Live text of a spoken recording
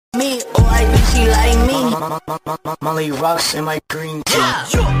Molly rocks in my green tea.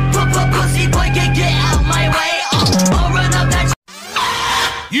 Pussy boy, get out my way. I'll run up that.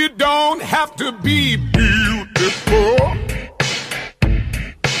 You don't have to be beautiful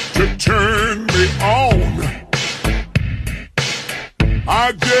to turn me on.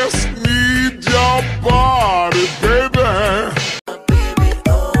 I just need your body, baby.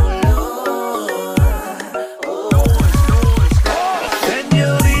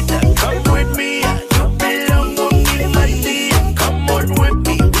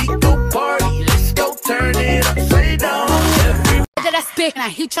 Now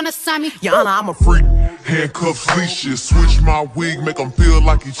he tryna sign me. Yana, I'm a freak. Handcuffs, leashes, switch my wig, make him feel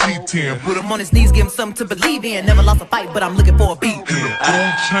like he cheating. Put him on his knees, give him something to believe in. Never lost a fight, but I'm looking for a beat.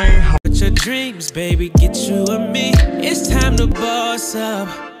 With your dreams, baby, get you and me. It's time to boss up.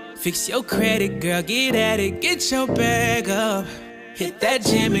 Fix your credit, girl, get at it. Get your bag up. Hit that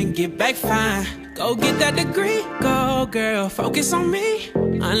gym and get back fine. Go get that degree, go girl, focus on me.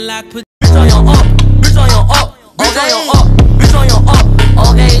 Unlock, put Bitch on your up, bitch on your up, bitch on your up, bitch on your up.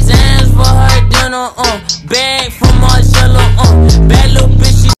 Okay, Zans for her dinner, bag from Marcella, bad little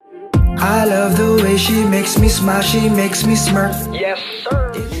bitch. I love the way she makes me smile, she makes me smirk. Yes,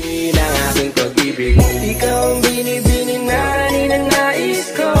 sir. Ikaw ang binibini na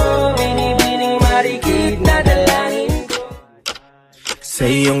ninanais ko, binibining marikit na dalangin ko. Sa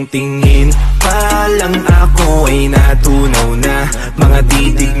iyong tingin pa lang ako ay natunaw na. Mga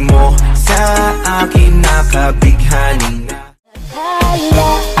titig mo sa akin nakabighani na.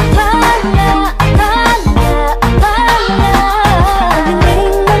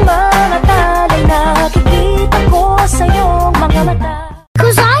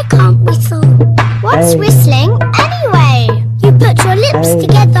 Cause I can't whistle. What's whistling anyway? You put your lips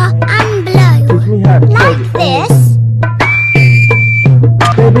together and blow. Like this.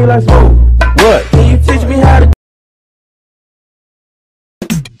 Baby, let's go. What? Can you teach me how to?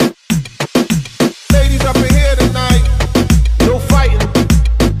 Ladies up in here tonight, no fighting.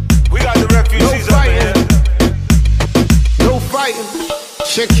 We got the refugees up in here. No fighting.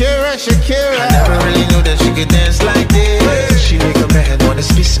 Shakira, Shakira. I never really knew that she could dance like this. She make a man wanna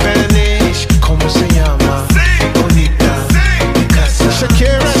speak Spanish. Como se llama? Bonita. Casa.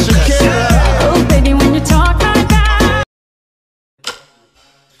 Shakira, Shakira. Oh baby, when you talk like that.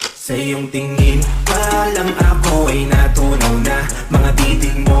 Sa iyong tingin pa lang ako ay natunaw na. Mga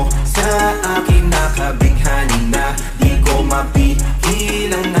titig mo sa akin nakabighani na. Di ko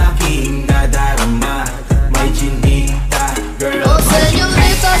mapigil ang aking nadarama. May chinita, girl. Oh,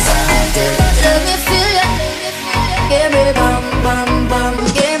 señorita, let me feel it. Give me bam, bam, bam.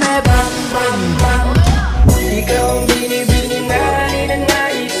 Give me bam, bam, bam. Ikaw ang binibini na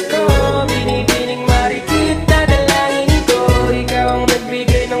ninanais ko, binibining marikit na dalangin ko. Ikaw ang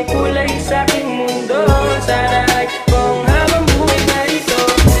nagbigay ng kulay sa aking mundo. Sana ay kung habang buhay na ito.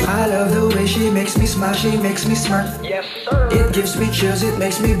 I love the way she makes me smile, she makes me smirk. Yes, sir. It gives me chills, it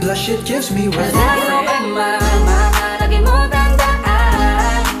makes me blush, it gives me worth. Lagi mo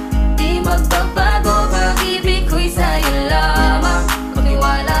tandaan, di magbabago, pag-ibig ko'y sa'yo lamang.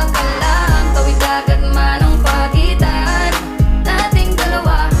 Magtiwala ka lang, tawid agad man ang pagitan nating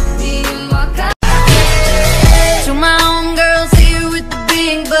dalawa, di maka. To my own girls here with the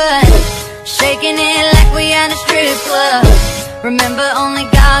big butt, shaking it like we on a strip club. Remember, only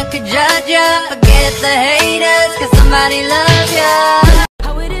God could judge ya. Forget the haters, cause somebody loves ya.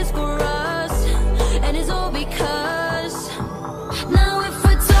 How it is for us, and it's all because now if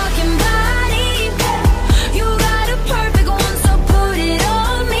we're talking body, you got a perfect one, so put it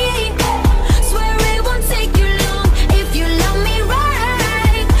on me. Swear it won't take you long if you love me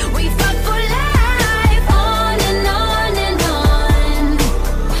right. We fuck for life, on and on and on.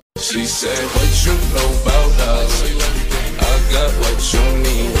 She said, what you know about us? I got what you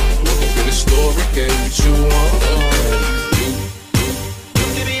need. Get a story, get what you want.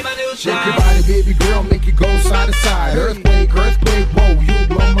 Shake your body, baby girl, make it go side to side. Earthquake, earthquake, whoa, you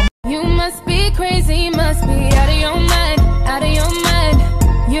blow my. You must be crazy, must be out of your mind, out of your mind.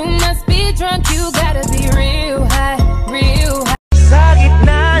 You must be drunk, you gotta be real high, real high. Sa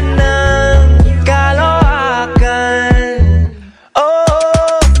gitna ng kaloakan,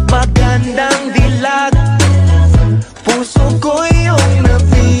 oh, magandang dilag. Puso ko yung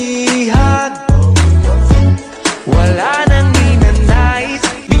nabihag. Wala nang ninanais,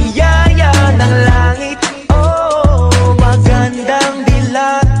 biyaya ng langit. Oh, magandang dilag.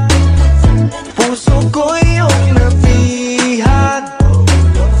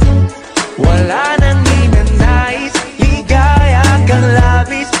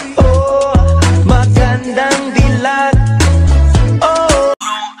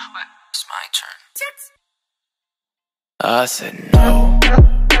 I said no.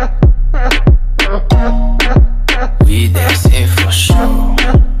 We dancing for sure.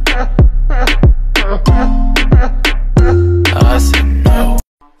 I said no.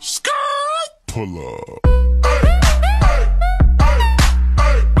 Pull up.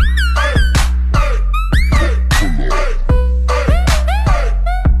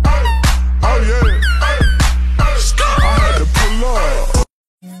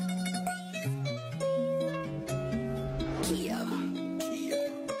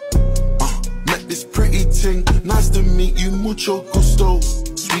 This pretty ting, nice to meet you, mucho gusto.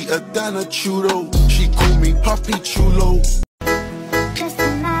 Sweeter than a churro, she call me Papi Chulo. Just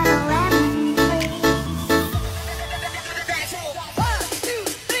another lemon tree.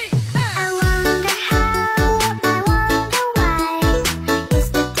 I wonder how, I wonder why. It's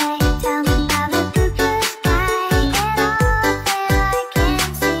the day, tell me about the blue sky. And all that I can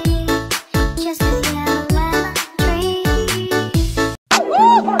see, just a yellow lemon tree.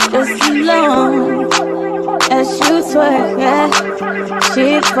 Just as long as you twerk, yeah, she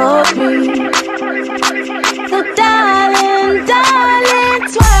for me. So darling, darling,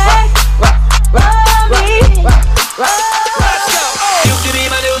 twerk for me. You can be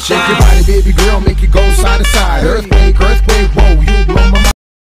my new Shake your body, baby girl, make it go side to side. Earthquake, earthquake.